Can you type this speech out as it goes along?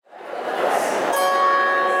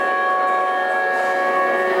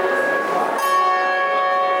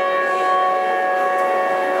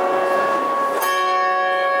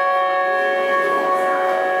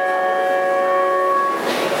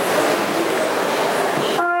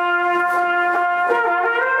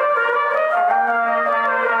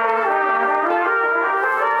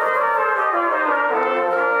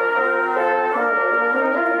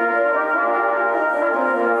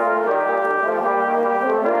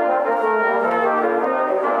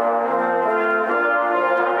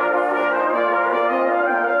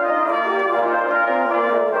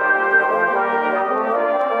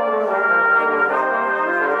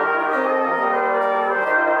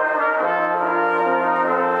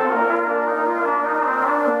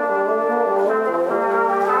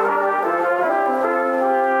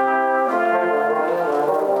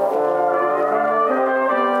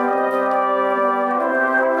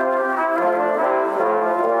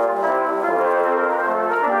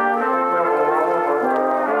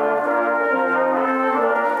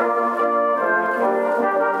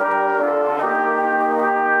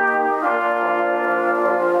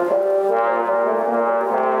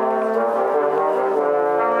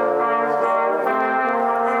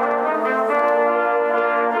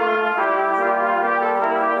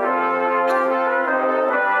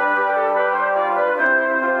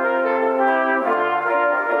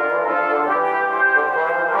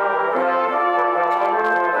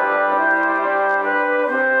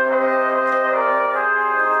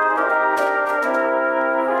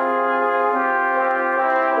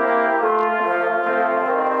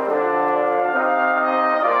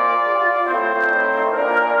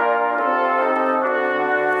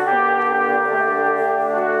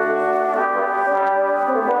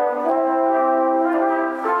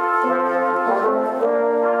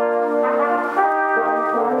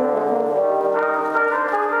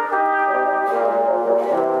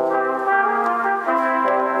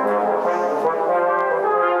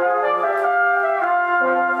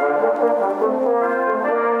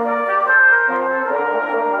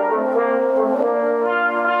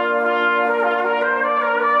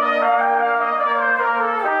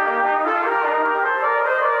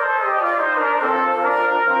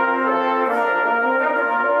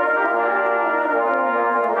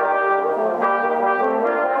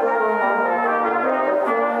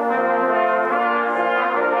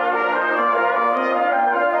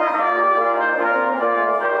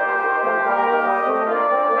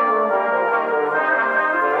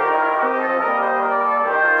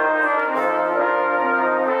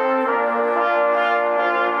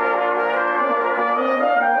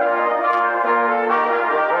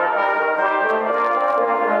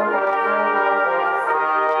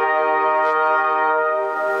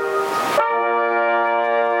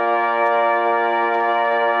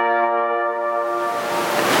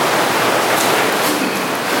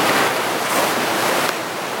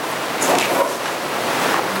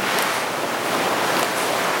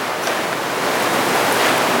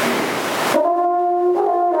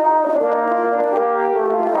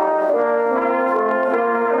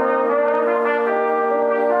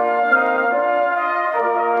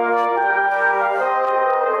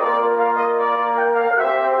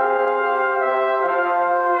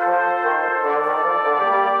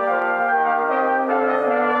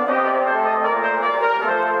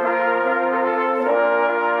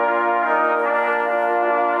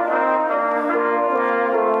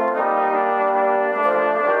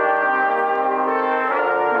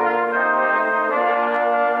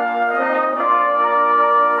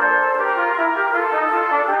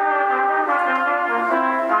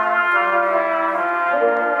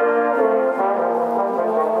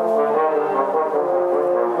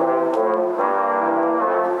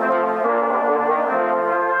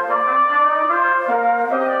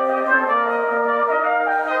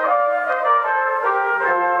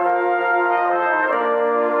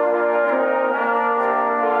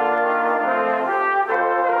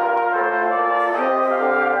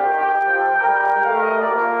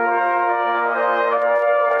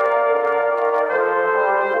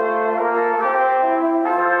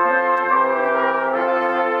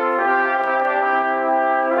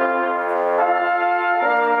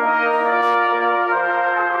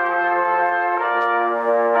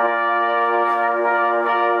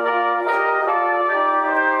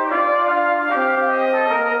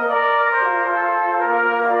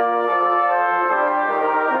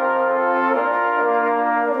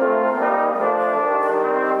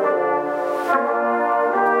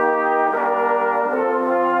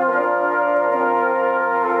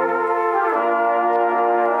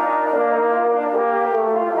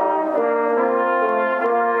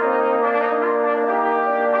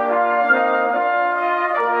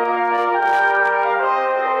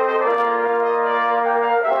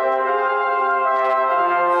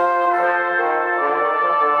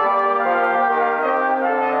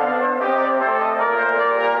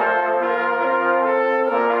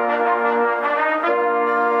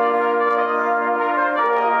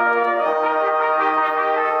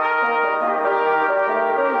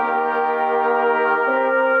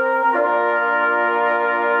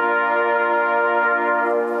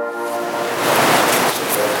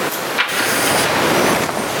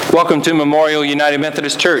Welcome to Memorial United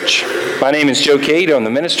Methodist Church. My name is Joe Cade. I'm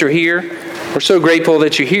the minister here. We're so grateful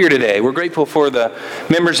that you're here today. We're grateful for the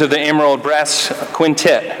members of the Emerald Brass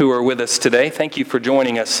Quintet who are with us today. Thank you for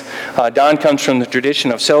joining us. Don comes from the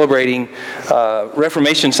tradition of celebrating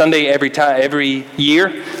Reformation Sunday every year.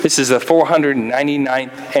 This is the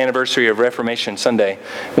 499th anniversary of Reformation Sunday,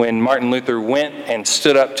 when Martin Luther went and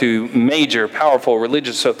stood up to major, powerful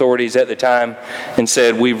religious authorities at the time and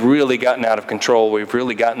said, we've really gotten out of control. We've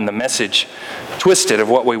really gotten the message twisted of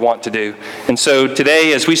what we want to do. And so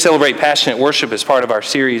today, as we celebrate passionate worship as part of our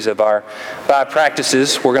series of our 5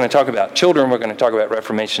 practices, we're going to talk about children, we're going to talk about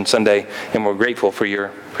Reformation Sunday, and we're grateful for your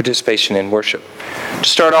participation in worship. To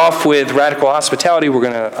start off with radical hospitality, we're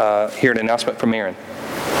going to hear an announcement from Erin.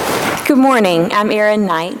 Good morning. I'm Erin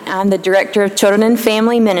Knight. I'm the Director of Children and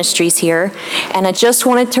Family Ministries here, and I just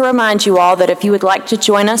wanted to remind you all that if you would like to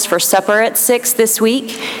join us for supper at 6 this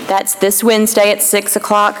week, that's this Wednesday at 6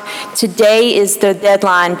 o'clock. Today is the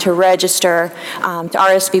deadline to register, to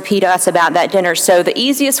RSVP to us about that dinner. So the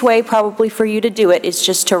easiest way probably for you to do it is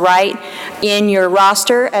just to write in your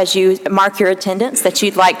roster as you mark your attendance that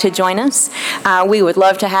you'd like to join us. We would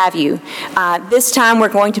love to have you. This time we're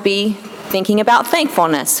going to be thinking about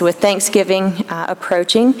thankfulness with Thanksgiving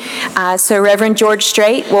approaching. So Reverend George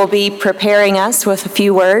Strait will be preparing us with a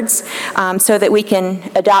few words so that we can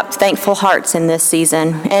adopt thankful hearts in this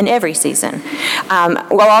season and every season.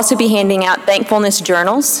 We'll also be handing out thankfulness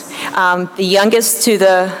journals. The youngest to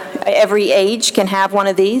every age can have one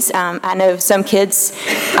of these. I know some kids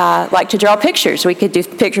like to draw pictures. We could do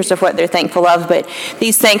pictures of what they're thankful of, but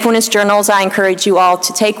these thankfulness journals, I encourage you all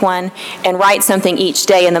to take one and write something each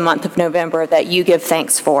day in the month of November that you give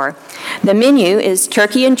thanks for. The menu is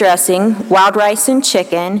turkey and dressing, wild rice and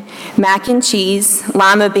chicken, mac and cheese,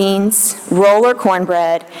 lima beans, roll or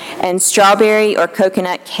cornbread, and strawberry or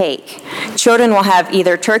coconut cake. Children will have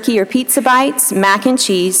either turkey or pizza bites, mac and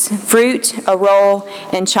cheese, fruit, a roll,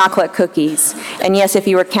 and chocolate cookies. And yes, if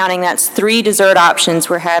you were counting, that's 3 dessert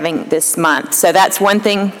options we're having this month. So that's one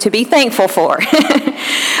thing to be thankful for.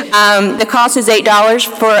 The cost is $8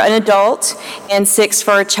 for an adult and $6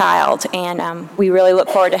 for a child. And we really look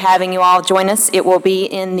forward to having you all join us. It will be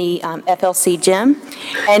in the FLC gym.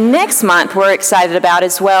 And next month, we're excited about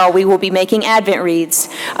as well, we will be making Advent wreaths.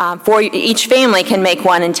 For each family can make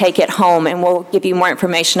one and take it home, and we'll give you more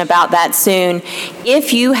information about that soon.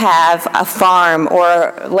 If you have a farm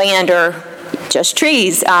or land or just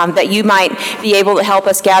trees that you might be able to help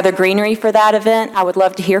us gather greenery for that event, I would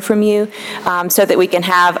love to hear from you so that we can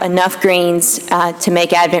have enough greens to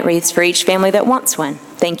make Advent wreaths for each family that wants one.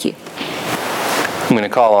 Thank you. I'm going to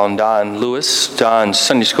call on Don Lewis. Don's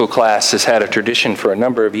Sunday school class has had a tradition for a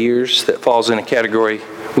number of years that falls in a category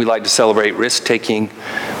we like to celebrate: risk-taking,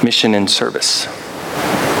 mission, and service.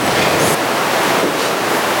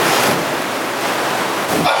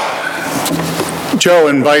 Joe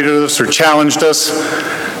invited us or challenged us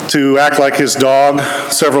to act like his dog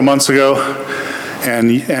several months ago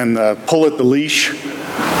and pull at the leash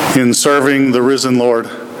in serving the risen Lord.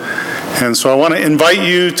 And so I want to invite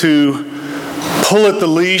you to pull at the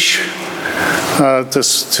leash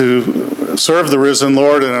to serve the risen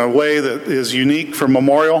Lord in a way that is unique for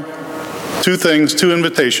Memorial. 2 things, 2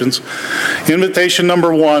 invitations. Invitation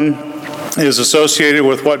number 1 is associated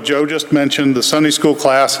with what Joe just mentioned. The Sunday school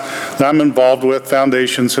class that I'm involved with,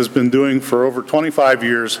 Foundations, has been doing for over 25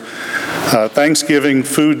 years, Thanksgiving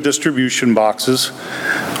food distribution boxes.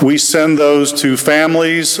 We send those to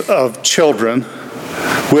families of children,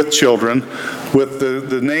 with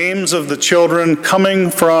the names of the children coming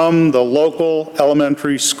from the local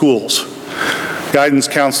elementary schools, guidance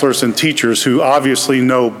counselors and teachers who obviously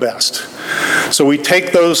know best. So we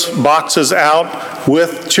take those boxes out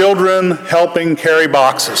with children helping carry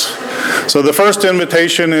boxes. So the first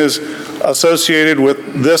invitation is associated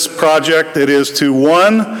with this project. It is to,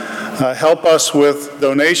 1, help us with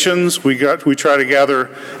donations. We try to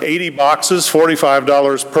gather 80 boxes,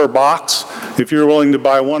 $45 per box. If you're willing to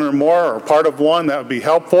buy one or more or part of one, that would be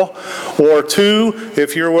helpful. Or 2,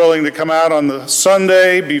 if you're willing to come out on the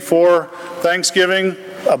Sunday before Thanksgiving,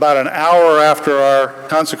 about an hour after our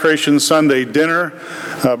Consecration Sunday dinner,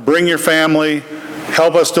 bring your family,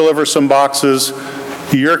 help us deliver some boxes.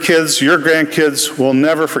 Your kids, your grandkids will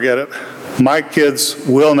never forget it. My kids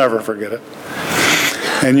will never forget it.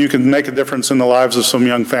 And you can make a difference in the lives of some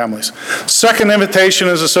young families. Second invitation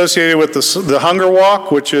is associated with the Hunger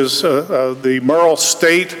Walk, which is the Merle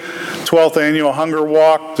State 12th Annual Hunger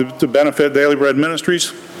Walk to benefit Daily Bread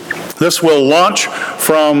Ministries. This will launch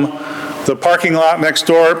from the parking lot next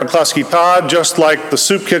door at McCluskey Todd, just like the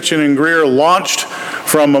Soup Kitchen in Greer launched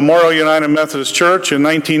from Memorial United Methodist Church in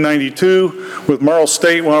 1992 with Merle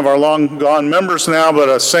State, one of our long-gone members now, but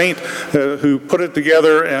a saint who put it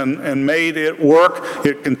together and made it work.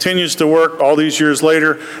 It continues to work all these years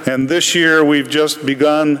later, and this year we've just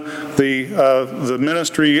begun the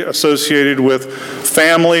ministry associated with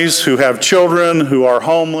families who have children, who are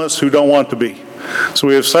homeless, who don't want to be. So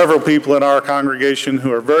we have several people in our congregation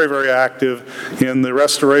who are very, very active in the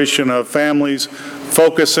restoration of families,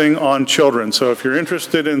 focusing on children. So if you're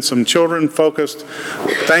interested in some children-focused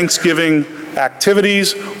Thanksgiving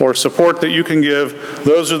activities or support that you can give,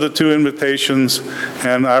 those are the two invitations.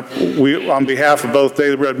 And we, on behalf of both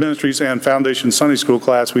Daily Bread Ministries and Foundation Sunday School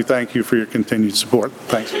class, we thank you for your continued support.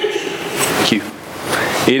 Thanks. Thank you.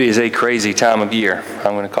 It is a crazy time of year.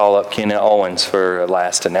 I'm going to call up Kenna Owens for a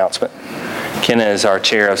last announcement. Kenna is our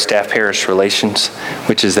chair of Staff Parish Relations,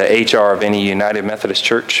 which is the HR of any United Methodist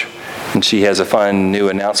Church, and she has a fun new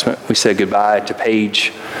announcement. We said goodbye to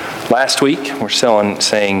Paige last week. We're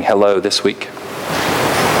saying hello this week.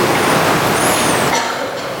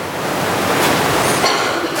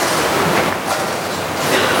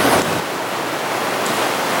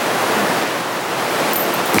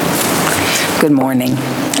 Good morning.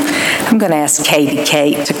 I'm going to ask Katie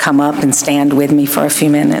Kate to come up and stand with me for a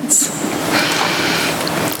few minutes.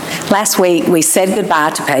 Last week, we said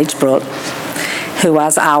goodbye to Paige Brooke, who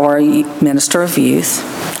was our Minister of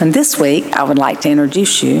Youth. And this week, I would like to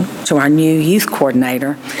introduce you to our new youth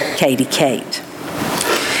coordinator, Katie Kate.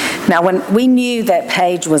 Now, when we knew that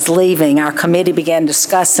Paige was leaving, our committee began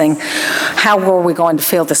discussing how were we going to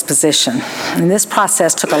fill this position. And this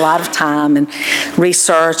process took a lot of time and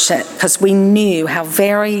research because we knew how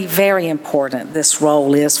very, very important this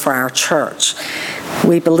role is for our church.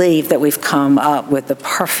 We believe that we've come up with the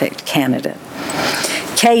perfect candidate.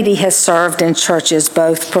 Katie has served in churches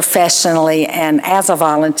both professionally and as a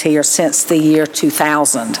volunteer since the year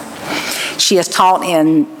 2000. She has taught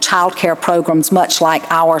in child care programs much like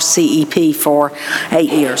our CEP for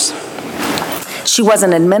 8 years. She was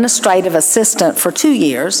an administrative assistant for 2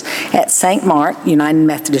 years at St. Mark United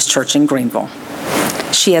Methodist Church in Greenville.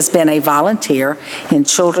 She has been a volunteer in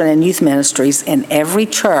children and youth ministries in every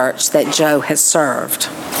church that Joe has served.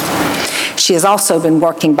 She has also been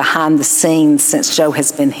working behind the scenes since Joe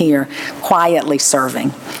has been here, quietly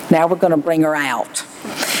serving. Now we're going to bring her out.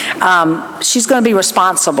 She's going to be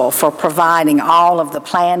responsible for providing all of the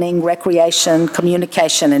planning, recreation,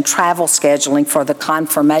 communication, and travel scheduling for the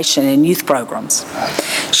confirmation and youth programs.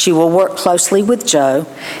 She will work closely with Joe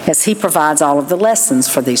as he provides all of the lessons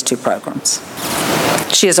for these two programs.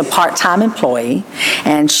 She is a part-time employee,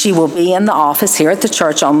 and she will be in the office here at the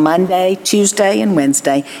church on Monday, Tuesday, and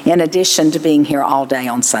Wednesday, in addition to being here all day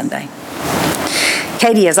on Sunday.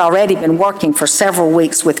 Katie has already been working for several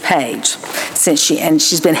weeks with Paige, and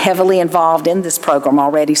she's been heavily involved in this program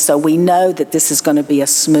already, so we know that this is going to be a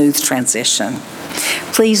smooth transition.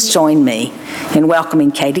 Please join me in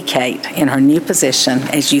welcoming Katie Kate in her new position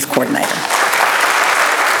as youth coordinator.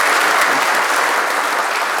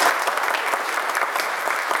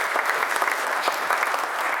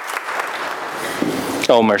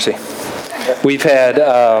 Oh, mercy.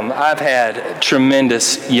 I've had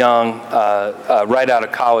tremendous young, right out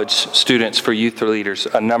of college students for youth leaders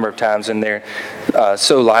a number of times, and they're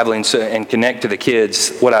so lively and connect to the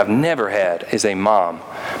kids. What I've never had is a mom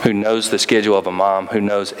who knows the schedule of a mom, who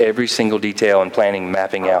knows every single detail and planning and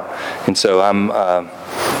mapping out. And so I'm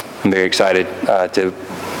very excited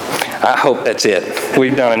I hope that's it.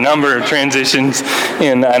 We've done a number of transitions,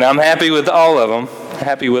 and I'm happy with all of them.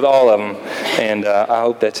 And I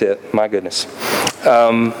hope that's it. My goodness.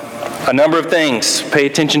 A number of things. Pay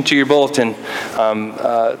attention to your bulletin.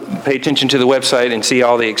 Pay attention to the website and see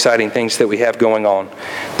all the exciting things that we have going on.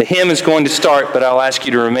 The hymn is going to start, but I'll ask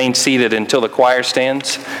you to remain seated until the choir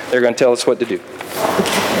stands. They're going to tell us what to do.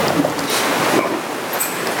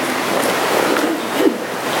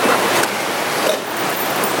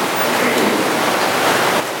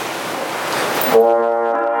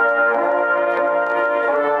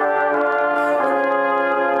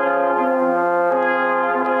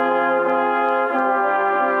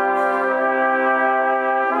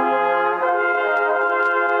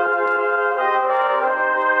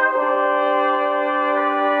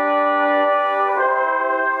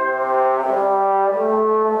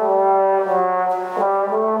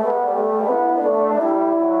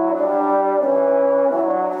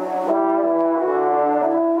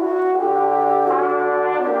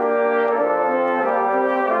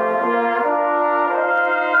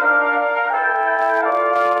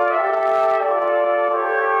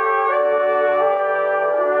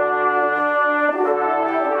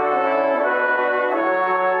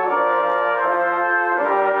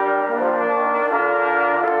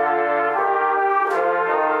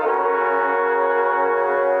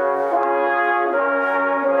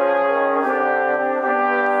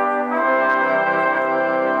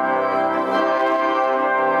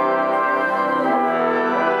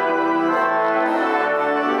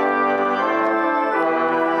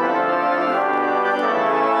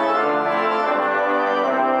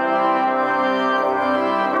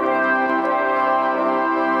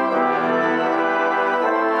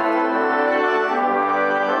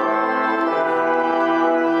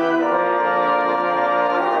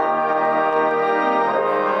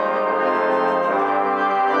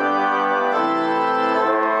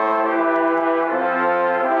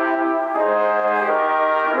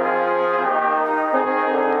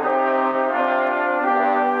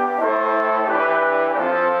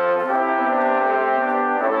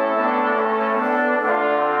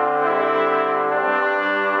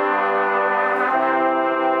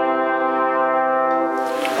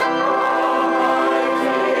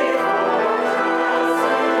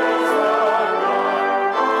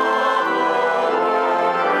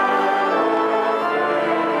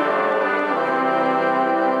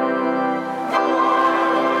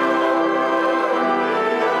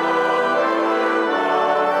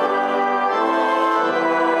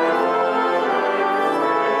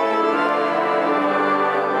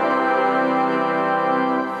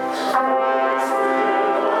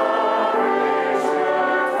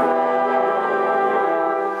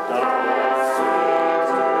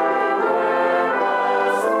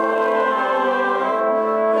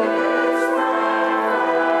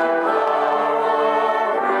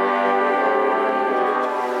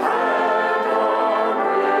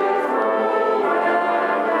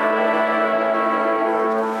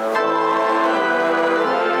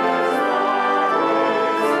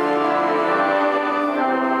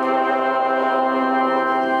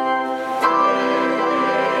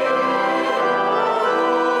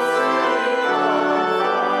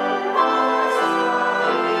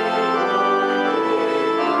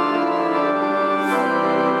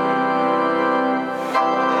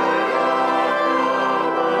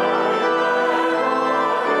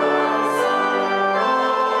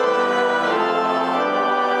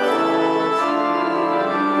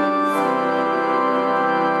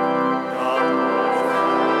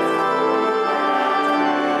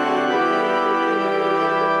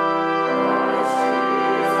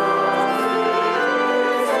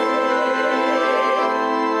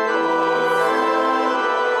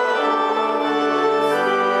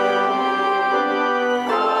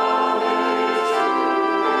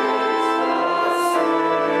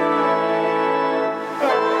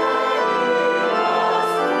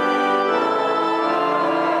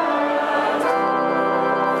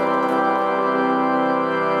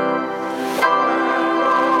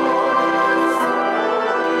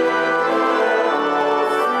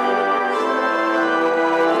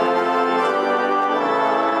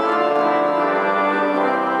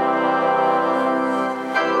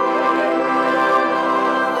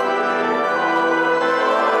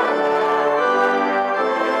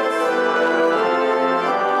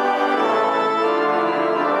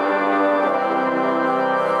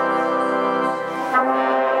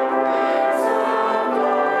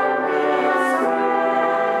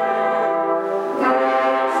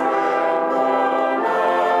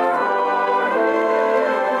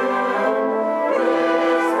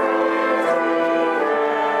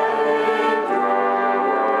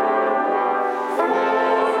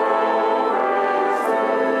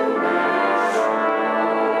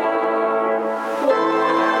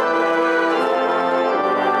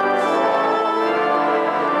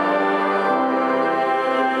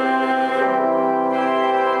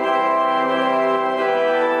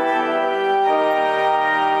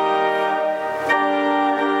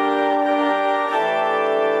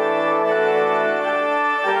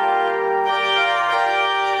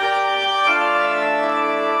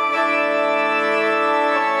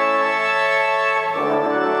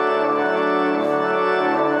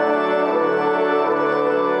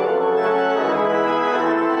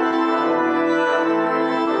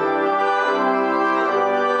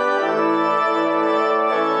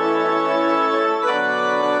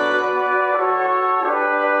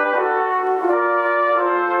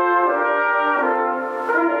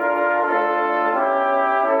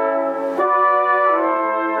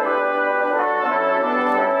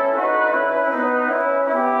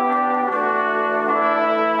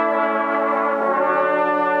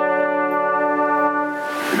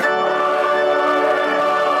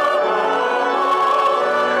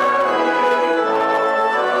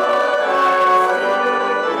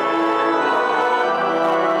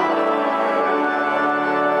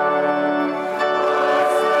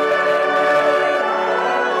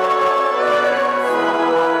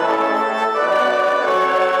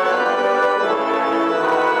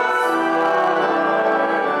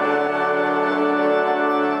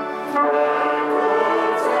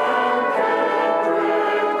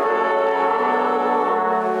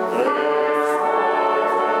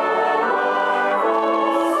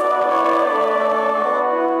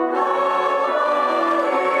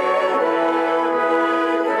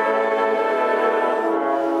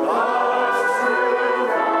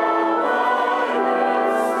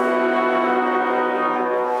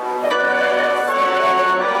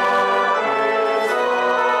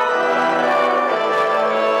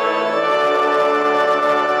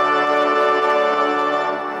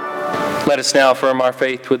 Let us now affirm our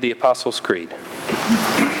faith with the Apostles' Creed.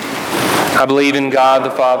 I believe in God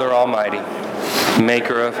the Father Almighty,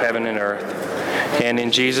 maker of heaven and earth, and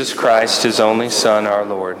in Jesus Christ, his only Son, our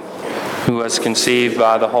Lord, who was conceived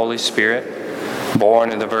by the Holy Spirit,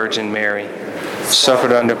 born of the Virgin Mary,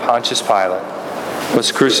 suffered under Pontius Pilate,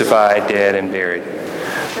 was crucified, dead, and buried.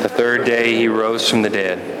 The third day he rose from the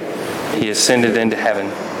dead. He ascended into heaven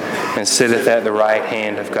and sitteth at the right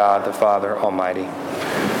hand of God the Father Almighty.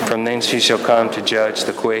 From thence he shall come to judge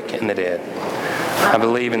the quick and the dead. I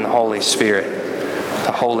believe in the Holy Spirit,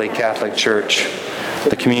 the holy Catholic Church,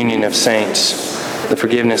 the communion of saints, the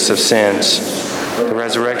forgiveness of sins, the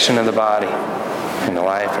resurrection of the body, and the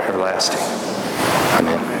life everlasting.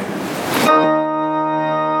 Amen.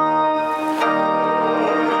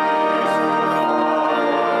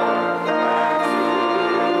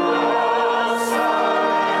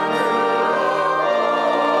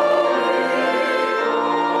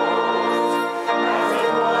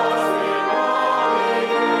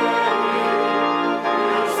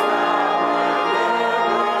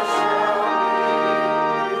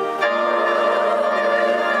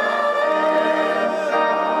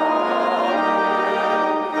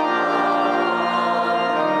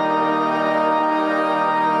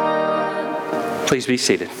 Please be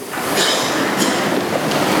seated.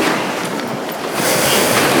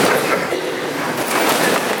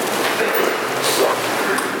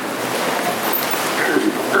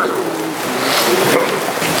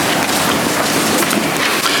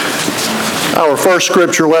 Our first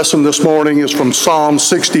scripture lesson this morning is from Psalm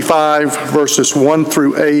 65, verses 1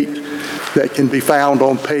 through 8, that can be found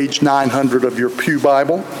on page 900 of your Pew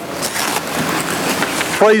Bible.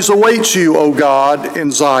 Praise awaits you, O God,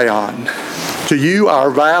 in Zion. To you our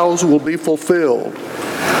vows will be fulfilled.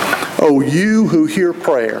 O you who hear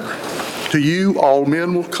prayer, to you all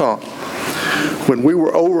men will come. When we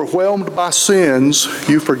were overwhelmed by sins,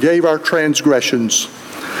 you forgave our transgressions.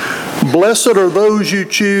 Blessed are those you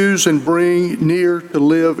choose and bring near to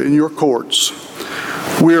live in your courts.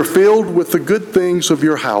 We are filled with the good things of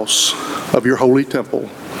your house, of your holy temple.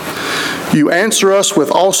 You answer us with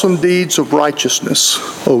awesome deeds of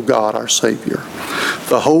righteousness, O God, our Savior,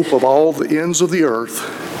 the hope of all the ends of the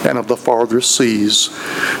earth and of the farthest seas,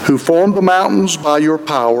 who formed the mountains by your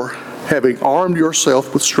power, having armed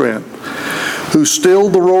yourself with strength, who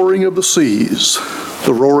stilled the roaring of the seas,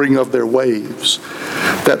 the roaring of their waves,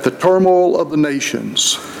 that the turmoil of the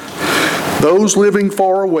nations. Those living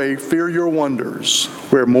far away fear your wonders,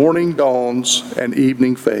 where morning dawns and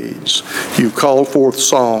evening fades. You call forth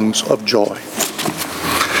songs of joy.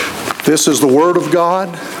 This is the word of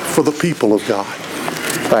God for the people of God.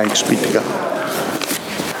 Thanks be to God.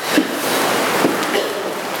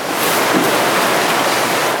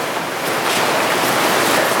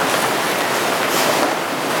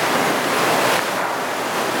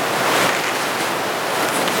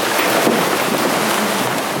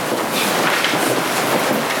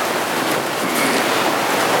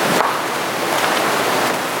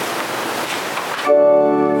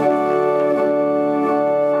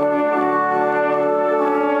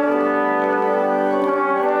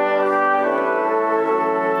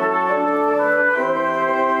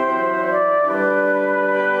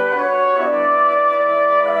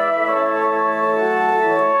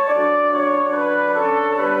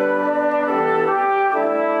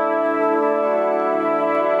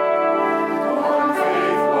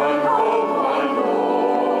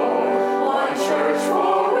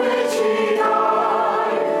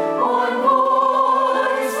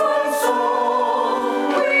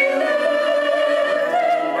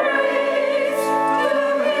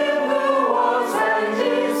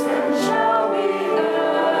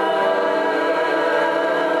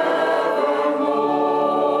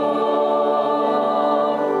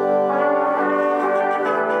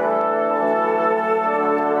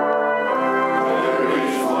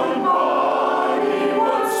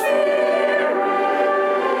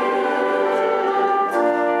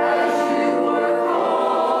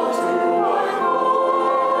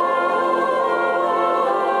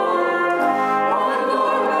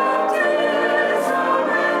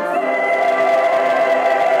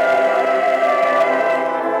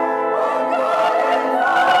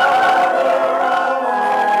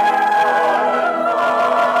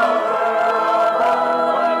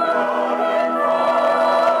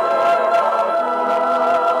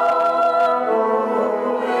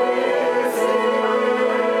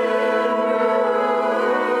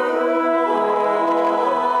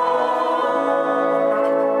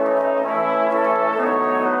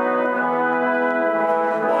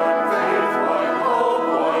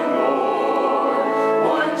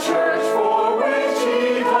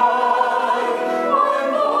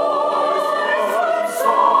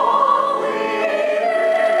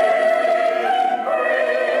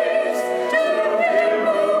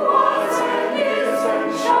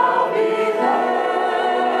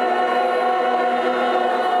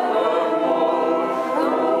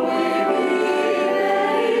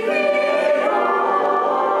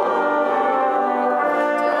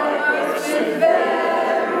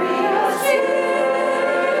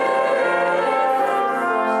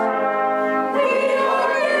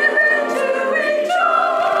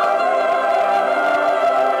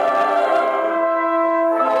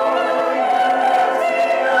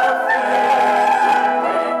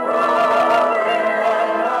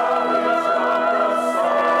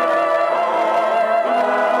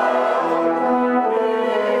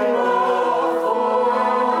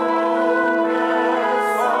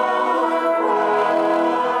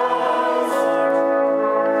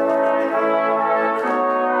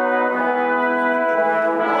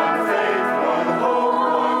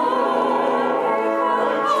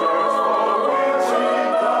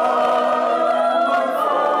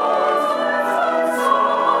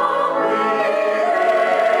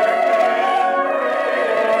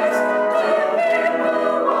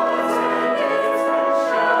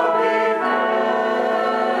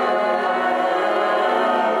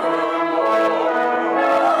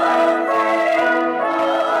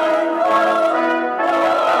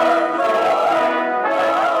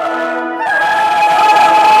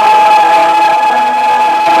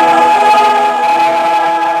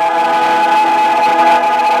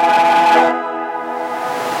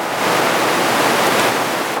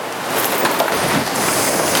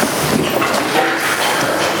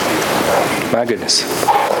 goodness.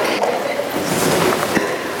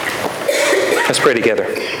 Let's pray together.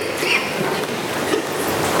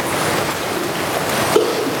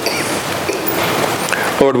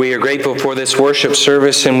 Lord, we are grateful for this worship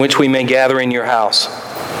service in which we may gather in your house.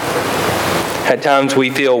 At times we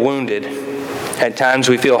feel wounded. At times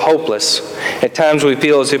we feel hopeless. At times we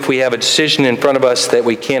feel as if we have a decision in front of us that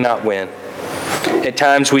we cannot win. At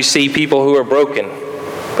times we see people who are broken,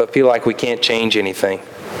 but feel like we can't change anything.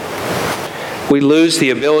 We lose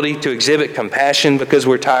the ability to exhibit compassion because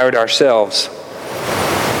we're tired ourselves.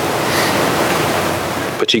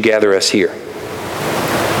 But you gather us here.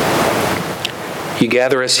 You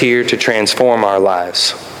gather us here to transform our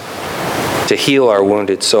lives, to heal our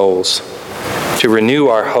wounded souls, to renew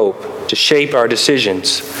our hope, to shape our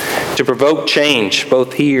decisions, to provoke change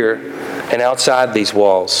both here and outside these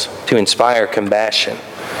walls, to inspire compassion,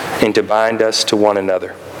 and to bind us to one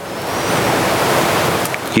another.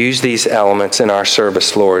 Use these elements in our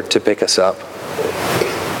service, Lord, to pick us up,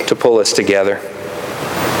 to pull us together,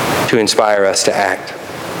 to inspire us to act.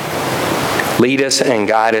 Lead us and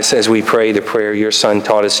guide us as we pray the prayer your Son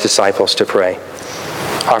taught his disciples to pray.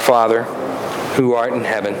 Our Father, who art in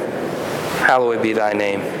heaven, hallowed be thy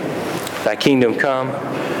name. Thy kingdom come,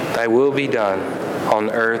 thy will be done, on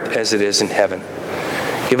earth as it is in heaven.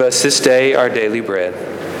 Give us this day our daily bread,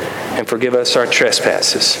 and forgive us our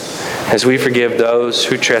trespasses, as we forgive those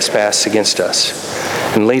who trespass against us.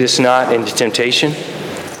 And lead us not into temptation,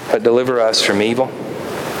 but deliver us from evil.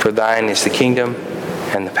 For thine is the kingdom,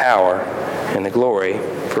 and the power, and the glory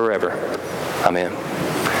forever. Amen.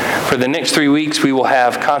 For the next 3 weeks, we will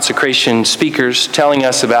have consecration speakers telling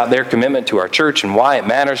us about their commitment to our church and why it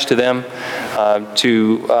matters to them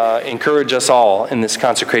to encourage us all in this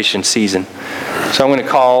consecration season. So I'm going to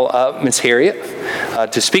call up Ms. Harriet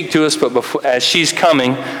to speak to us, but as she's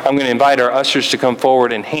coming, I'm going to invite our ushers to come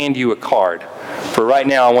forward and hand you a card. For right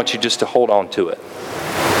now, I want you just to hold on to it.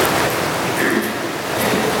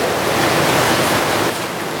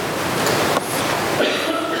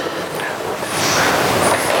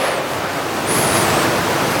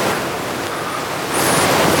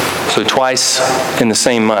 So twice in the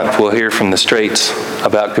same month, we'll hear from the Straits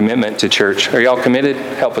about commitment to church. Are y'all committed?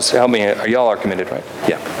 Help me. Y'all are committed, right?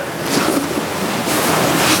 Yeah.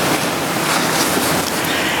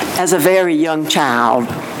 As a very young child,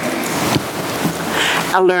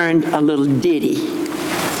 I learned a little ditty.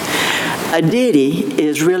 A ditty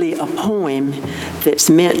is really a poem that's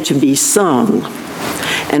meant to be sung.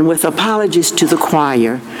 And with apologies to the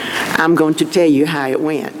choir, I'm going to tell you how it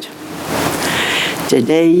went.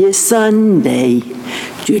 Today is Sunday,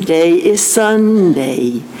 today is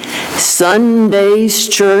Sunday, Sunday's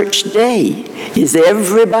church day. Is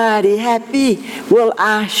everybody happy? Well,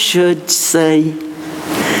 I should say.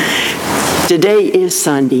 Today is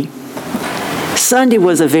Sunday. Sunday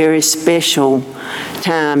was a very special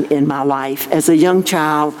time in my life. As a young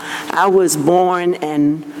child, I was born,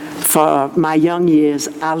 and for my young years,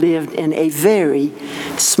 I lived in a very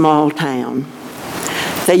small town.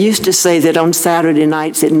 They used to say that on Saturday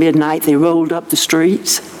nights at midnight, they rolled up the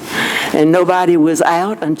streets, and nobody was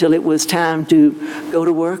out until it was time to go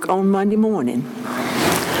to work on Monday morning.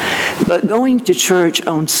 But going to church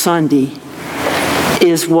on Sunday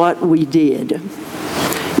is what we did.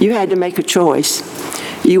 You had to make a choice.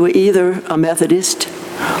 You were either a Methodist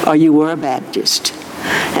or you were a Baptist.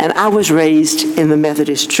 And I was raised in the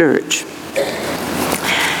Methodist church.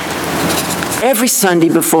 Every Sunday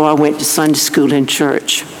before I went to Sunday school in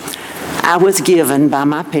church, I was given by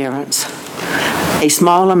my parents a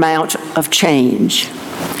small amount of change.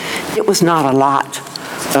 It was not a lot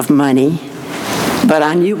of money, but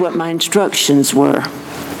I knew what my instructions were.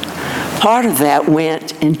 Part of that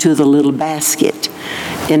went into the little basket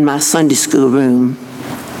in my Sunday school room.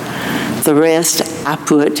 The rest I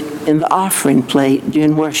put in the offering plate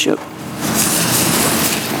during worship.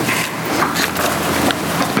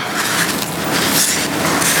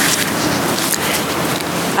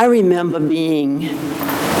 I remember being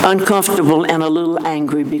uncomfortable and a little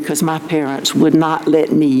angry because my parents would not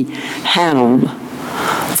let me handle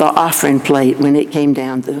the offering plate when it came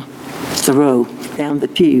down the row, down the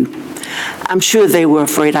pew. I'm sure they were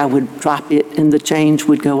afraid I would drop it and the change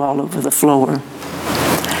would go all over the floor.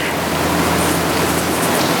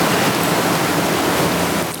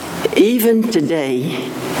 Even today,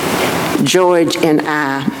 George and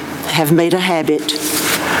I have made a habit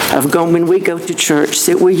of going, when we go to church,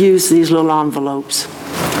 that we use these little envelopes.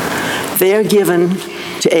 They're given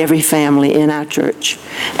to every family in our church.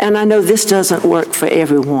 And I know this doesn't work for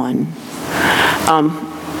everyone.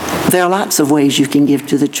 There are lots of ways you can give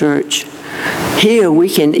to the church. Here we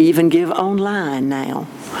can even give online now.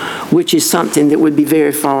 which is something that would be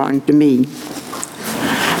very foreign to me.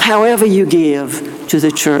 However you give to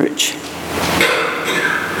the church,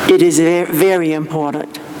 it is very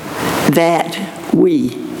important that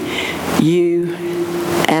we, you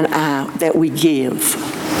and I, that we give.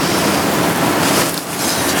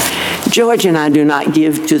 George and I do not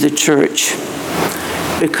give to the church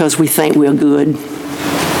because we think we're good.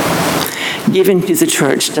 Giving to the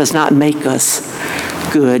church does not make us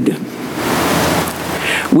good.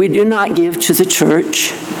 We do not give to the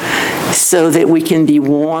church so that we can be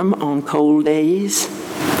warm on cold days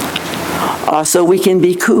or so we can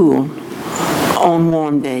be cool on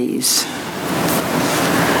warm days.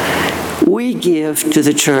 We give to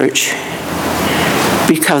the church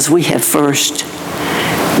because we have first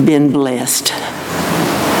been blessed.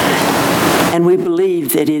 And we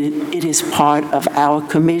believe that it is part of our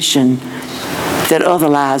commission that other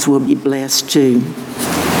lives will be blessed too.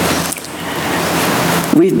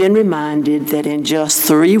 We've been reminded that in just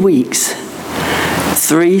 3 weeks,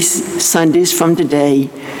 3 Sundays from today,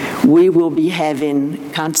 we will be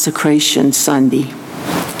having Consecration Sunday.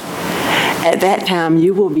 At that time,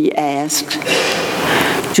 you will be asked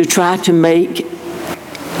to try to make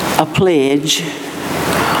a pledge,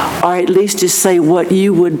 or at least to say what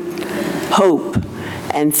you would hope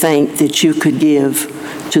and think that you could give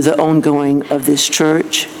to the ongoing of this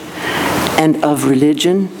church and of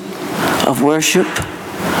religion, of worship,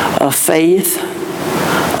 of faith,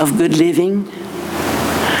 of good living.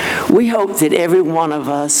 We hope that every one of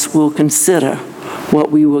us will consider what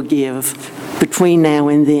we will give between now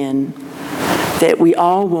and then, that we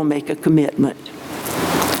all will make a commitment.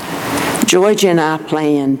 George and I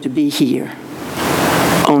plan to be here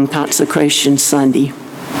on Consecration Sunday.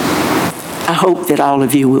 I hope that all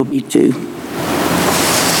of you will be too.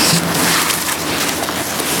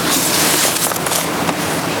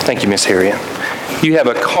 Thank you, Miss Harriet. You have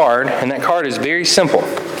a card, and that card is very simple.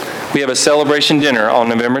 We have a celebration dinner on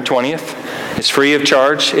November 20th. It's free of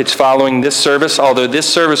charge. It's following this service, although this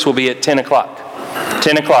service will be at 10 o'clock.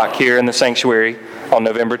 10 o'clock here in the sanctuary on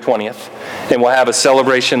November 20th. And we'll have a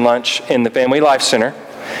celebration lunch in the Family Life Center.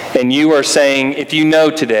 And you are saying, if you know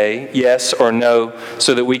today, yes or no,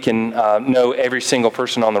 so that we can know every single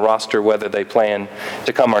person on the roster whether they plan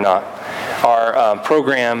to come or not. Our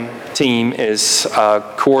program team is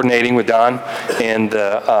coordinating with Don and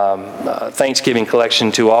the Thanksgiving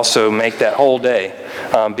collection to also make that whole day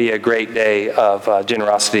be a great day of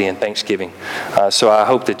generosity and Thanksgiving. So I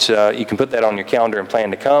hope that you can put that on your calendar and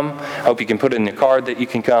plan to come. I hope you can put it in the card that you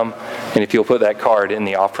can come, and if you'll put that card in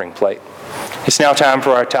the offering plate. It's now time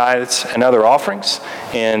for our tithes and other offerings.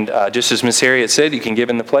 And just as Ms. Harriet said, you can give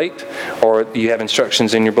in the plate, or you have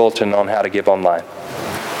instructions in your bulletin on how to give online.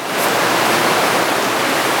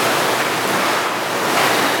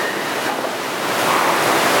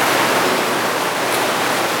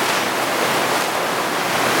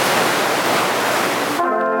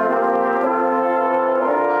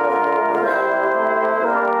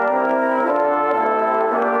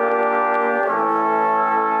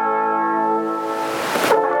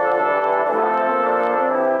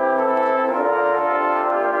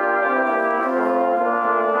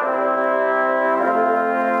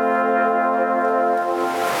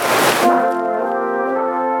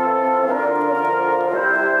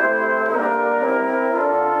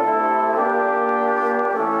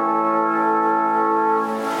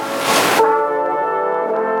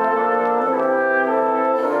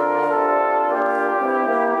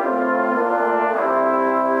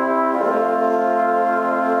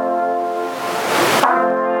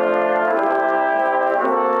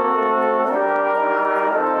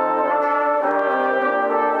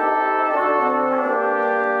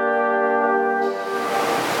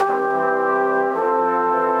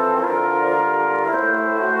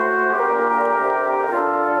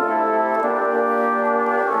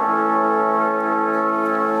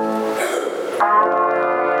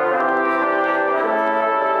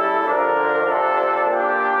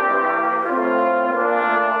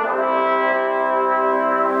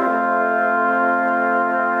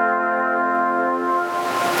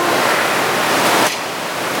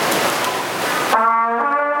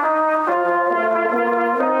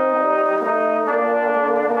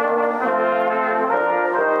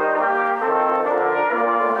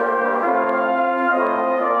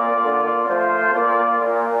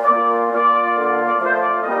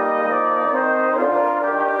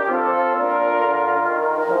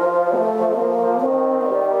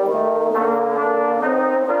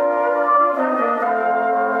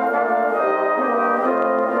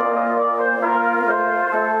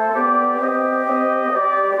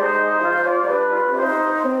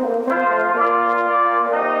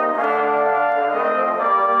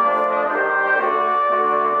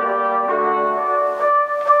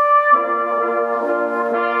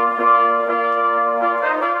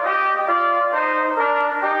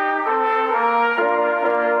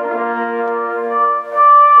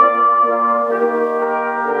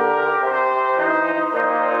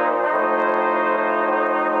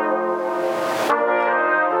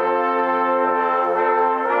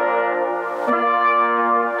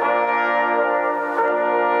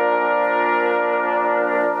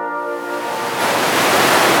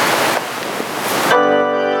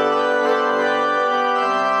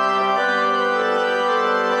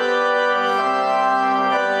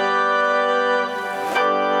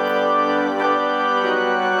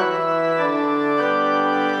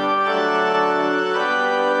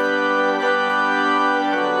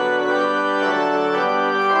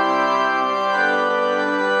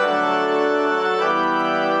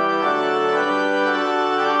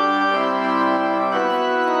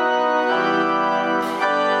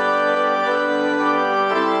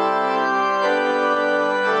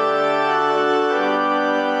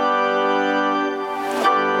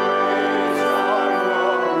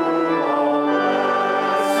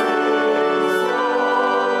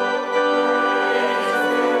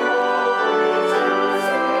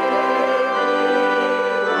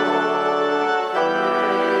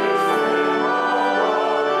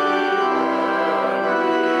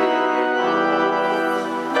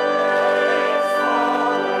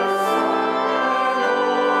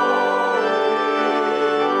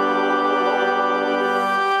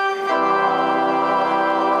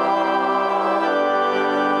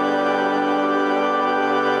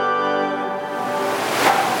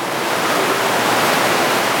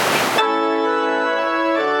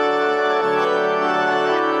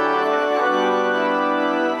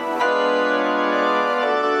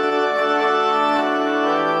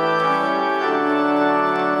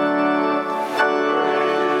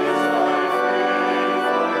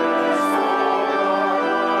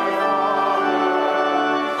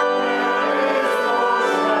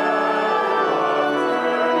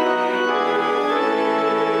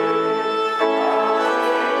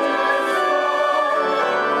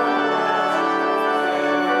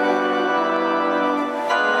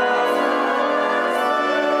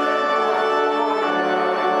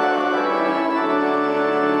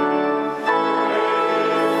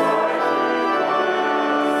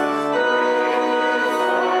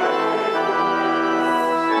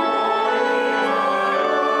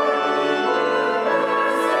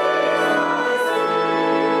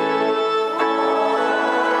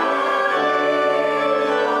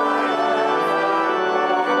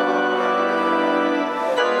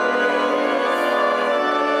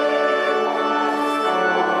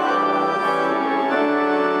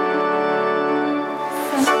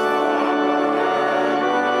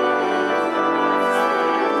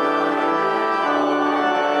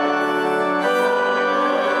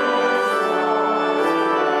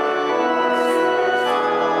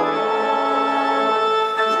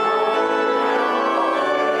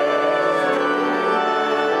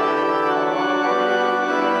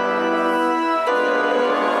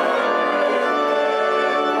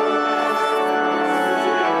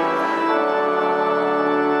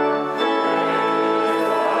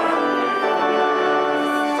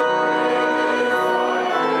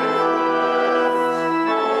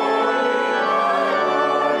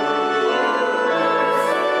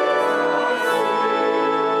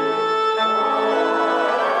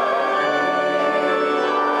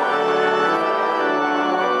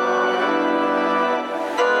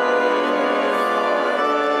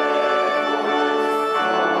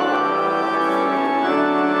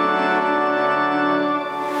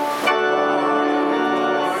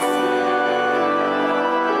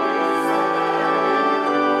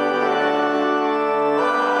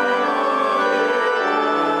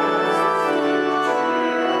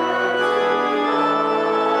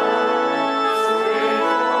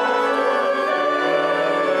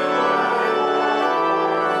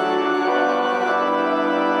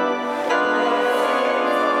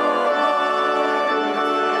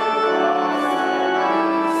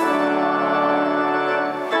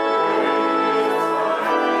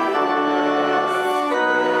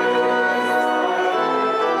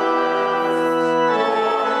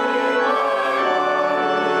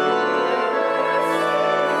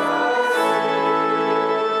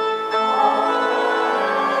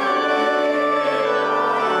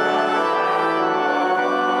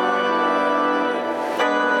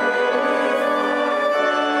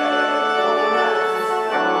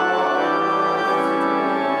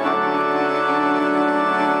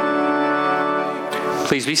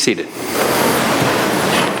 Please be seated.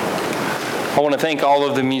 I want to thank all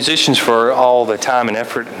of the musicians for all the time and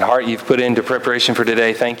effort and heart you've put into preparation for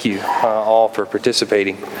today. Thank you all for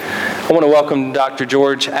participating. I want to welcome Dr.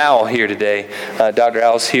 George Owl here today. Dr.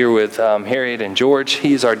 Owl's here with Harriet and George.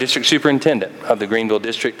 He's our district superintendent of the Greenville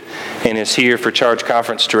district and is here for charge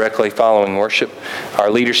conference directly following worship.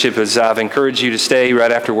 Our leadership, as I've encouraged you to stay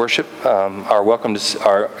right after worship,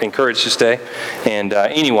 are encouraged to stay, and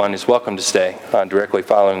anyone is welcome to stay directly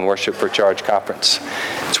following worship for charge conference.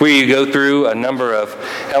 It's where you go through a number of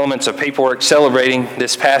elements of paperwork celebrating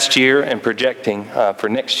this past year and projecting for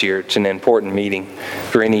next year. It's an important meeting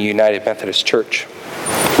for any United Methodist Church.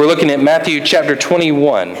 We're looking at Matthew chapter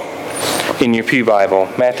 21 in your pew Bible.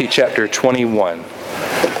 Matthew chapter 21.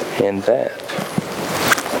 And that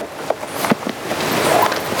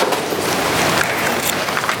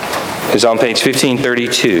is on page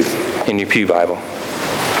 1532 in your pew Bible.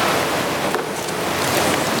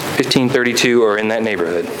 1532 or in that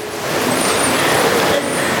neighborhood.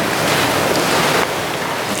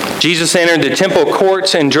 Jesus entered the temple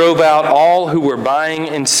courts and drove out all who were buying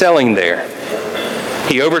and selling there.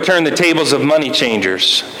 He overturned the tables of money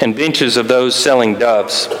changers and benches of those selling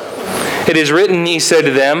doves. It is written, he said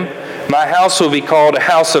to them, "My house will be called a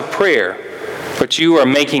house of prayer, but you are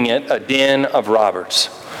making it a den of robbers."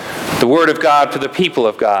 The word of God for the people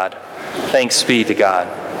of God. Thanks be to God.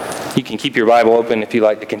 You can keep your Bible open if you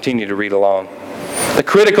like to continue to read along. The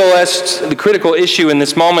critical issue in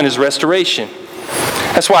this moment is restoration.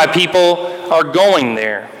 That's why people are going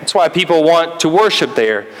there. That's why people want to worship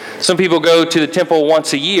there. Some people go to the temple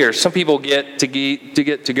once a year. Some people get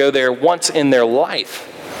to go there once in their life.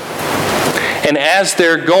 And as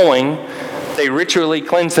they're going, they ritually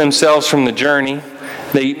cleanse themselves from the journey.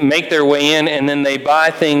 They make their way in, and then they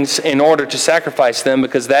buy things in order to sacrifice them,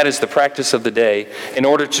 because that is the practice of the day, in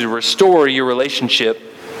order to restore your relationship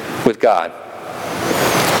with God.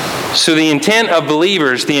 So the intent of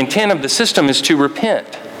believers, the intent of the system is to repent.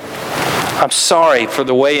 I'm sorry for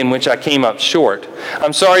the way in which I came up short.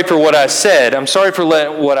 I'm sorry for what I said. I'm sorry for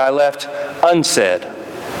what I left unsaid.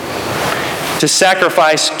 To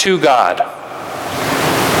sacrifice to God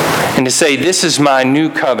and to say, this is my new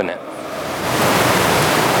covenant.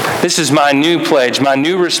 This is my new pledge, my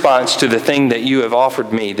new response to the thing that you have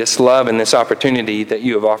offered me, this love and this opportunity that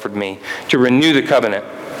you have offered me to renew the covenant.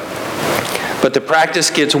 But the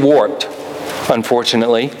practice gets warped,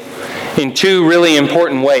 unfortunately, in two really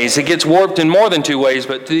important ways. It gets warped in more than two ways,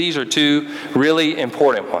 but these are two really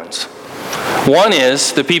important ones. One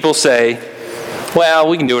is the people say, well,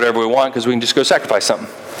 we can do whatever we want because we can just go sacrifice something.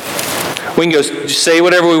 We can go say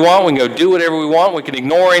whatever we want. We can go do whatever we want. We can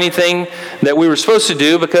ignore anything that we were supposed to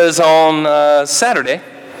do because on Saturday,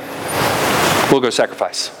 we'll go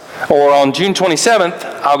sacrifice. Or on June 27th,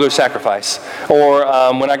 I'll go sacrifice. Or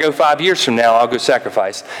when I go 5 years from now, I'll go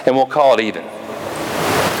sacrifice. And we'll call it even.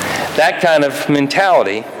 That kind of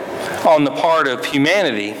mentality on the part of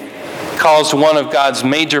humanity caused one of God's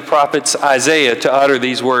major prophets, Isaiah, to utter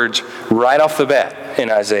these words right off the bat in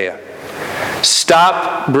Isaiah.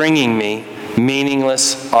 "Stop bringing me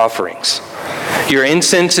meaningless offerings. Your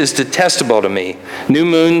incense is detestable to me. New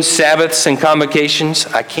moons, Sabbaths, and convocations,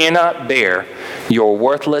 I cannot bear your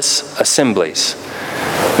worthless assemblies."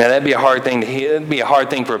 Now that'd be a hard thing to hear. It'd be a hard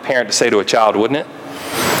thing for a parent to say to a child, wouldn't it?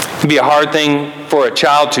 It'd be a hard thing for a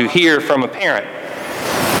child to hear from a parent.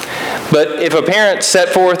 But if a parent set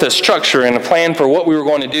forth a structure and a plan for what we were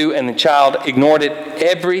going to do and the child ignored it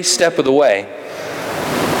every step of the way,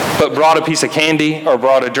 but brought a piece of candy or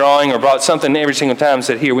brought a drawing or brought something every single time and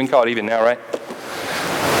said, here, we can call it even now, right?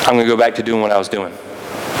 I'm going to go back to doing what I was doing.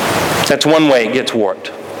 That's one way it gets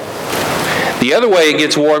warped. The other way it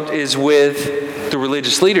gets warped is with the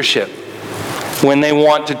religious leadership, when they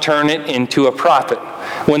want to turn it into a profit,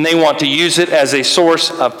 when they want to use it as a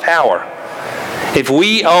source of power. If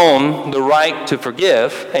we own the right to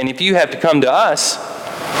forgive, and if you have to come to us,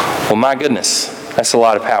 well, my goodness, that's a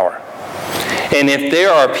lot of power. And if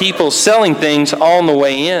there are people selling things on the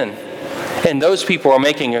way in, and those people are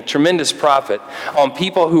making a tremendous profit on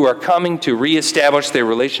people who are coming to reestablish their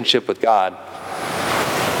relationship with God,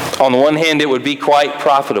 on the one hand, it would be quite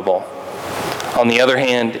profitable. On the other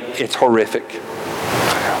hand, it's horrific.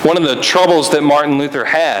 One of the troubles that Martin Luther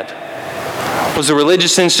had was a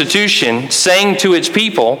religious institution saying to its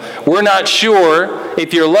people, we're not sure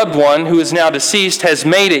if your loved one who is now deceased has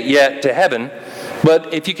made it yet to heaven,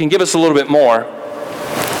 but if you can give us a little bit more,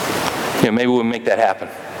 maybe we'll make that happen.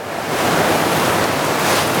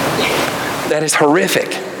 That is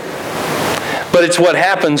horrific. But it's what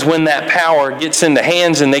happens when that power gets into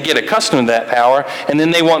hands and they get accustomed to that power, and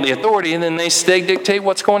then they want the authority, and then they dictate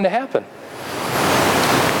what's going to happen.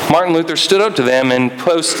 Martin Luther stood up to them and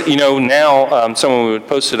now someone would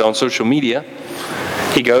post it on social media.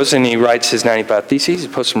 He goes and he writes his 95 Theses. He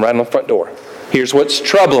posts them right on the front door. Here's what's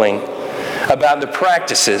troubling about the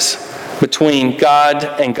practices between God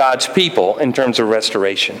and God's people in terms of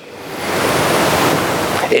restoration.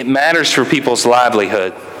 It matters for people's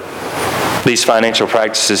livelihood, these financial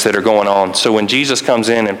practices that are going on. So when Jesus comes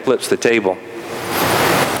in and flips the table,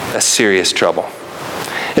 that's serious trouble.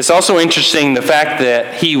 It's also interesting the fact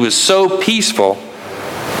that he was so peaceful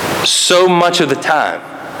so much of the time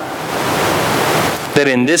that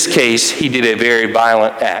in this case he did a very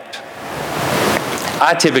violent act.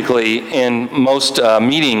 I typically, in most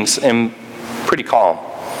meetings, am pretty calm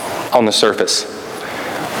on the surface.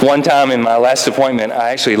 One time in my last appointment,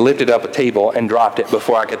 I actually lifted up a table and dropped it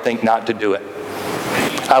before I could think not to do it.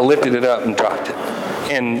 I lifted it up and dropped it.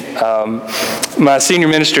 And my senior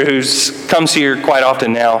minister, who comes here quite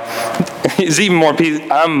often now, is even more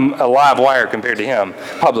peaceful. I'm a live wire compared to him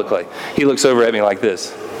publicly. He looks over at me like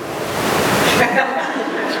this.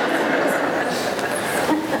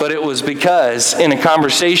 But it was because in a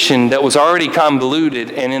conversation that was already convoluted,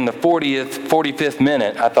 and in the 45th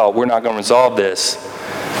minute, I thought, we're not going to resolve this.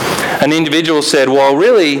 An individual said, well,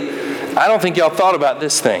 really, I don't think y'all thought about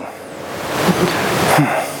this thing.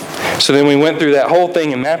 So then we went through that whole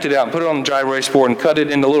thing and mapped it out and put it on the dry erase board and cut it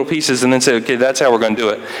into little pieces and then said, okay, that's how we're going to do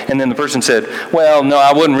it. And then the person said, well, no,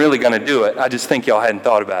 I wasn't really going to do it. I just think y'all hadn't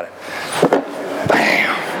thought about it.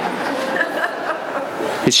 Bam.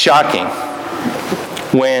 It's shocking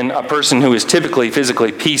when a person who is typically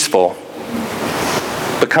physically peaceful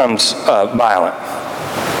becomes violent.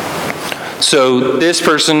 So this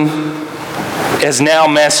person has now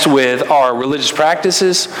messed with our religious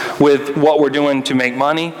practices, with what we're doing to make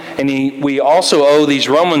money, and we also owe these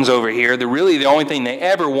Romans over here that really the only thing they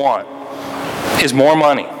ever want is more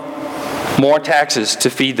money, more taxes to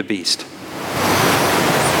feed the beast.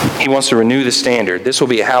 He wants to renew the standard. This will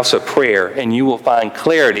be a house of prayer, and you will find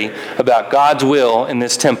clarity about God's will in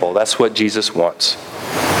this temple. That's what Jesus wants.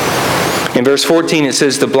 In verse 14 it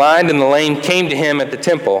says, the blind and the lame came to him at the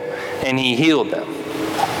temple, and he healed them.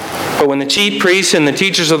 But when the chief priests and the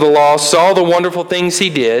teachers of the law saw the wonderful things he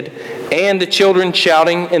did, and the children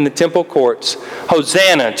shouting in the temple courts,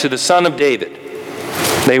 Hosanna to the Son of David,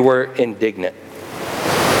 they were indignant.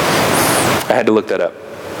 I had to look that up.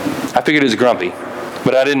 I figured it was grumpy,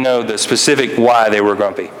 but I didn't know the specific why they were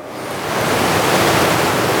grumpy.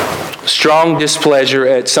 Strong displeasure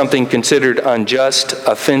at something considered unjust,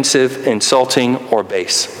 offensive, insulting, or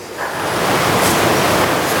base.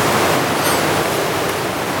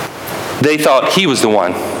 They thought he was the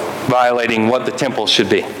one violating what the temple should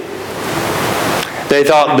be. They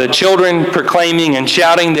thought the children proclaiming and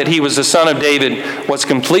shouting that he was the Son of David was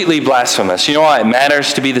completely blasphemous. You know why it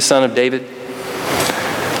matters to be the Son of David?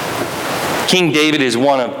 King David is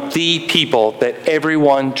one of the people that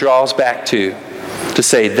everyone draws back to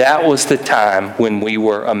say that was the time when we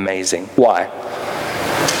were amazing. Why?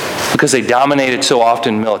 Because they dominated so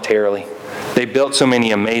often militarily. They built so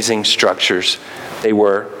many amazing structures. They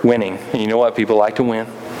were winning. And you know what? People like to win.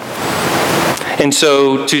 And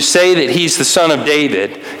so to say that he's the Son of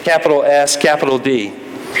David, capital S, capital D,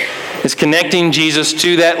 is connecting Jesus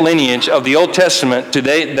to that lineage of the Old Testament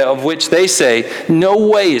of which they say, no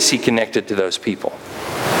way is he connected to those people.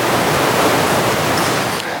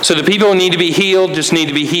 So the people who need to be healed just need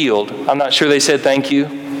to be healed. I'm not sure they said thank you.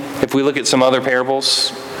 If we look at some other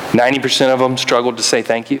parables, 90% of them struggled to say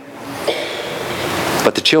thank you.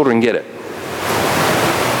 But the children get it.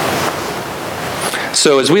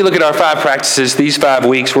 So as we look at our 5 practices, these 5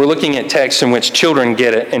 weeks, we're looking at texts in which children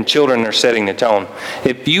get it and children are setting the tone.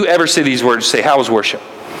 If you ever see these words, say, how was worship?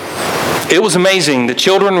 It was amazing. The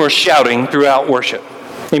children were shouting throughout worship.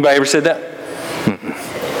 Anybody ever said that?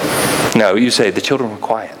 No, you say, the children were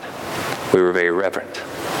quiet. We were very reverent.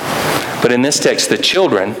 But in this text, the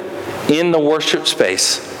children in the worship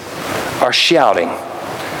space are shouting,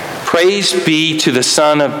 praise be to the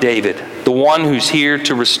Son of David, the one who's here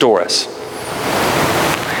to restore us.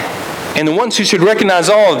 And the ones who should recognize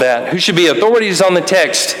all of that, who should be authorities on the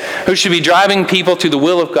text, who should be driving people to the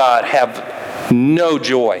will of God, have no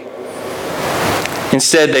joy.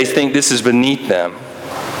 Instead, they think this is beneath them.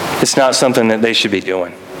 It's not something that they should be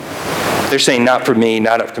doing. They're saying, not for me,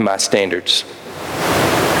 not up to my standards.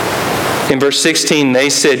 In verse 16, they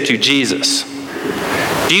said to Jesus,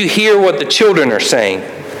 do you hear what the children are saying?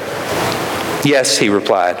 Yes, he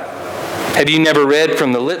replied. Have you never read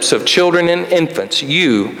from the lips of children and infants,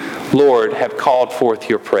 you, Lord, have called forth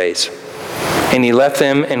your praise? And he left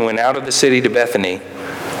them and went out of the city to Bethany,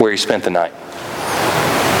 where he spent the night.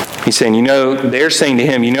 He's saying, they're saying to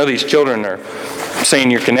him, these children are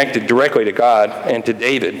saying you're connected directly to God and to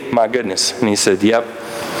David. My goodness. And he said, yep.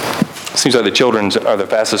 Seems like the children are the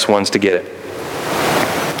fastest ones to get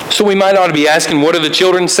it. So we might ought to be asking, what are the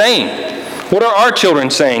children saying? What are our children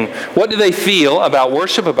saying? What do they feel about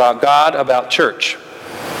worship, about God, about church?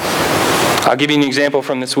 I'll give you an example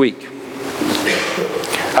from this week.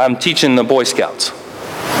 I'm teaching the Boy Scouts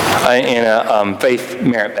in a faith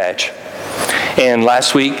merit badge. And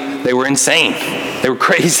last week, they were insane. They were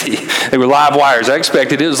crazy. They were live wires. I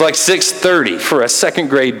expected it was like 6:30 for a second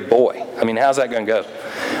grade boy. I mean, how's that going to go?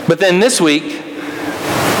 But then this week,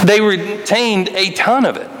 they retained a ton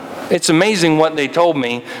of it. It's amazing what they told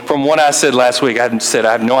me from what I said last week. I said,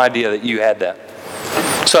 I have no idea that you had that.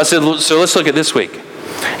 So I said, so let's look at this week.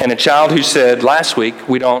 And a child who said last week,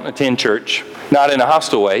 we don't attend church, not in a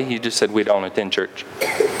hostile way, he just said we don't attend church.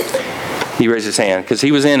 He raised his hand because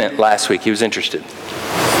he was in it last week. He was interested.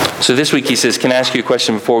 So this week he says, can I ask you a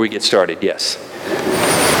question before we get started? Yes.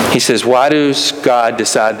 He says, why does God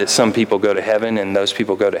decide that some people go to heaven and those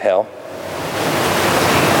people go to hell?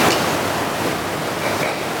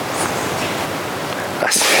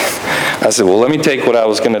 I said, well, let me take what I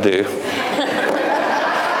was going to do.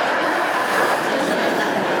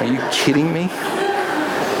 Are you kidding me?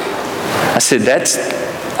 I said,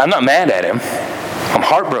 I'm not mad at him. I'm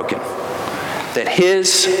heartbroken that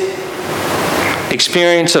his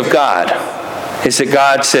experience of God is that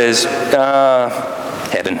God says,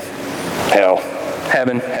 heaven, hell,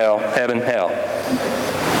 heaven, hell, heaven, hell.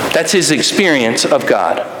 That's his experience of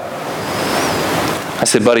God. I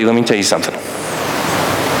said, buddy, let me tell you something.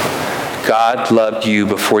 God loved you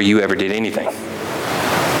before you ever did anything.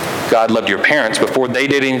 God loved your parents before they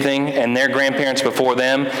did anything, and their grandparents before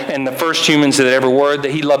them, and the first humans that ever were,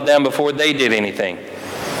 that he loved them before they did anything.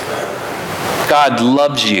 God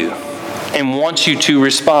loves you and wants you to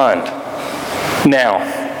respond. Now,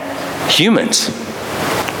 humans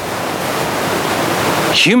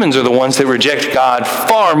are the ones that reject God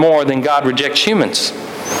far more than God rejects humans.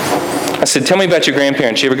 I said, tell me about your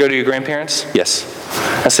grandparents. You ever go to your grandparents? Yes.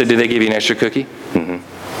 I said, did they give you an extra cookie?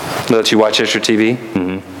 Mm-hmm. Let you watch extra TV?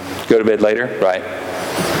 Mm-hmm. Go to bed later? Right.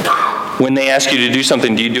 When they ask you to do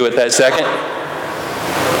something, do you do it that second?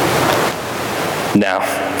 No.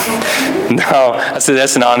 No. I said,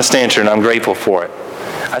 that's an honest answer, and I'm grateful for it.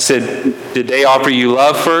 I said, did they offer you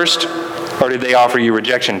love first, or did they offer you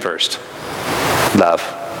rejection first? Love.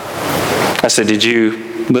 I said, did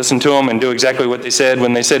you listen to them and do exactly what they said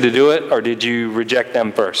when they said to do it, or did you reject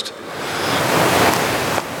them first?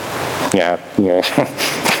 Yeah.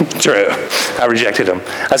 True. I rejected them.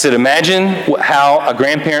 I said, imagine how a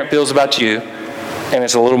grandparent feels about you, and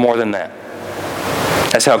it's a little more than that.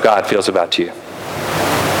 That's how God feels about you.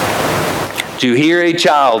 To hear a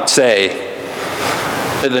child say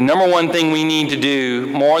that the number one thing we need to do,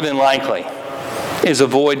 more than likely, is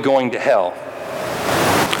avoid going to hell,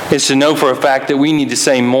 is to know for a fact that we need to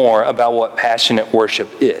say more about what passionate worship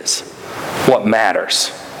is, what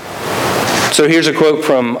matters. So here's a quote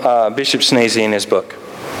from Bishop Snazy in his book.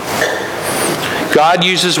 God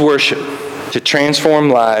uses worship to transform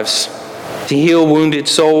lives, to heal wounded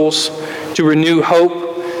souls, to renew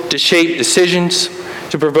hope, to shape decisions,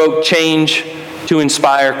 to provoke change, to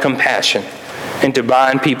inspire compassion, and to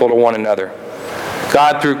bind people to one another.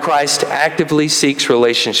 God, through Christ, actively seeks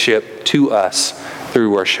relationship to us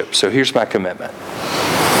through worship. So here's my commitment.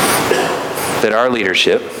 That our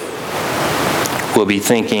leadership will be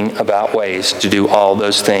thinking about ways to do all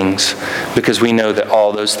those things, because we know that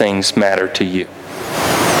all those things matter to you.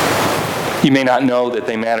 You may not know that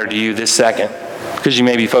they matter to you this second, because you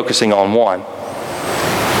may be focusing on one.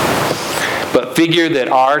 But figure that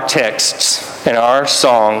our texts and our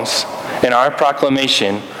songs and our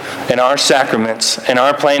proclamation and our sacraments and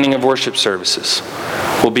our planning of worship services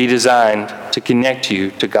will be designed to connect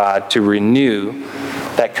you to God, to renew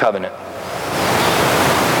that covenant.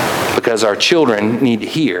 Because our children need to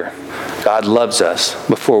hear God loves us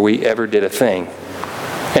before we ever did a thing.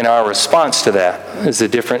 And our response to that is the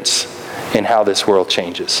difference in how this world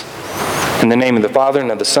changes. In the name of the Father,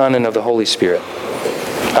 and of the Son, and of the Holy Spirit.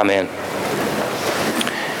 Amen.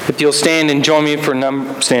 If you'll stand and join me for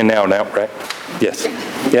stand now, right? Yes.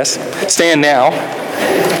 Yes? Stand now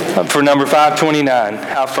for number 529,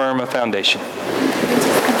 How Firm a Foundation.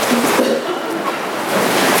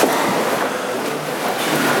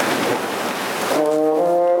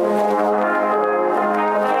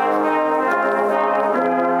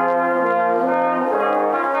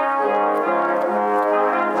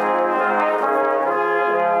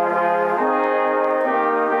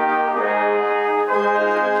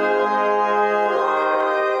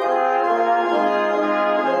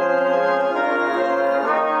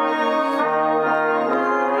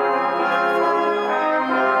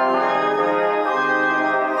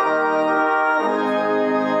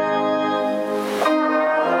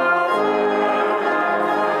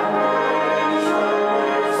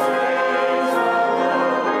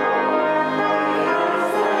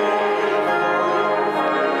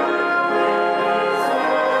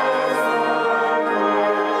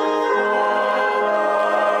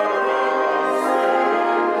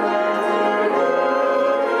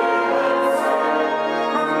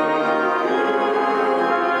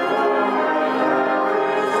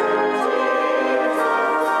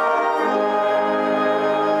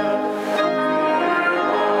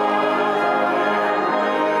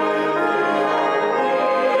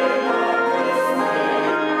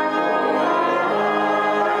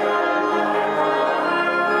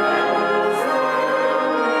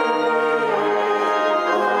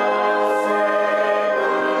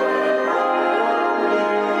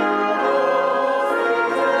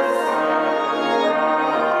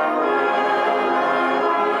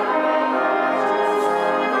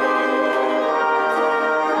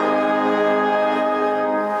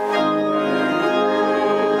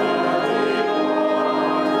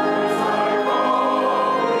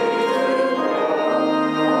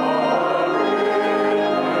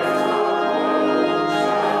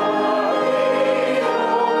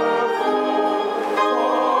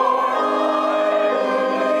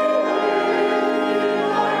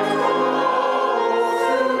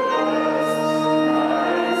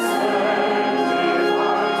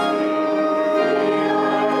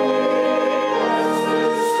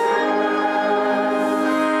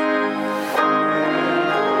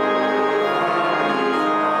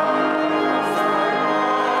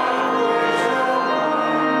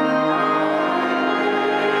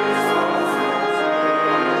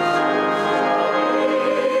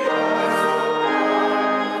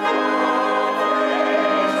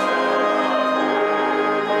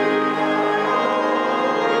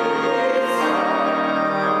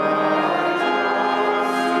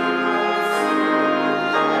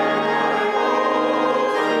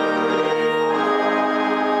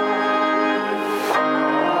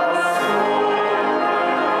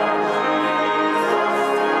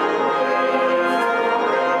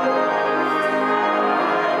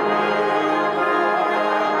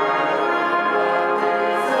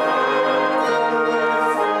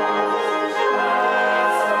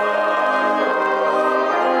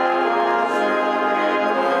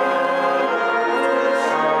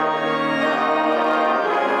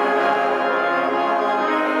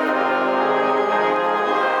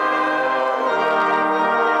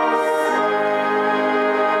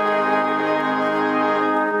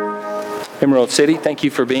 Emerald City, thank you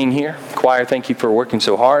for being here. Choir, thank you for working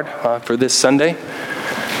so hard for this Sunday.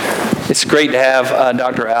 It's great to have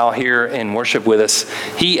Dr. Al here in worship with us.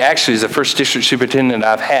 He actually is the first district superintendent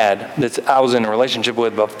I've had that I was in a relationship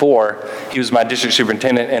with before he was my district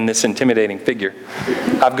superintendent and this intimidating figure.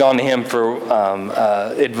 I've gone to him for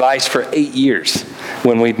advice for 8 years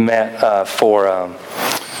when we've met for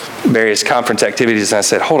various conference activities, and I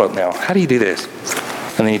said, hold up now, how do you do this?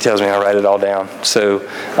 And then he tells me I write it all down. So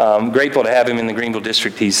grateful to have him in the Greenville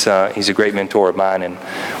district. He's a great mentor of mine and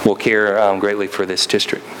will care greatly for this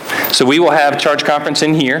district. So we will have charge conference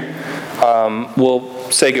in here.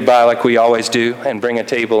 We'll say goodbye like we always do and bring a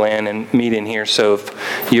table in and meet in here. So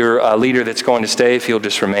if you're a leader that's going to stay, if you'll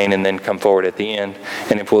just remain and then come forward at the end.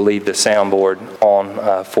 And if we'll leave the soundboard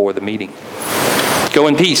on for the meeting. Go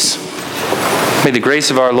in peace. May the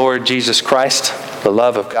grace of our Lord Jesus Christ, the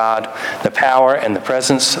love of God, the power and the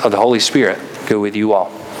presence of the Holy Spirit go with you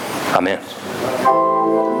all. Amen.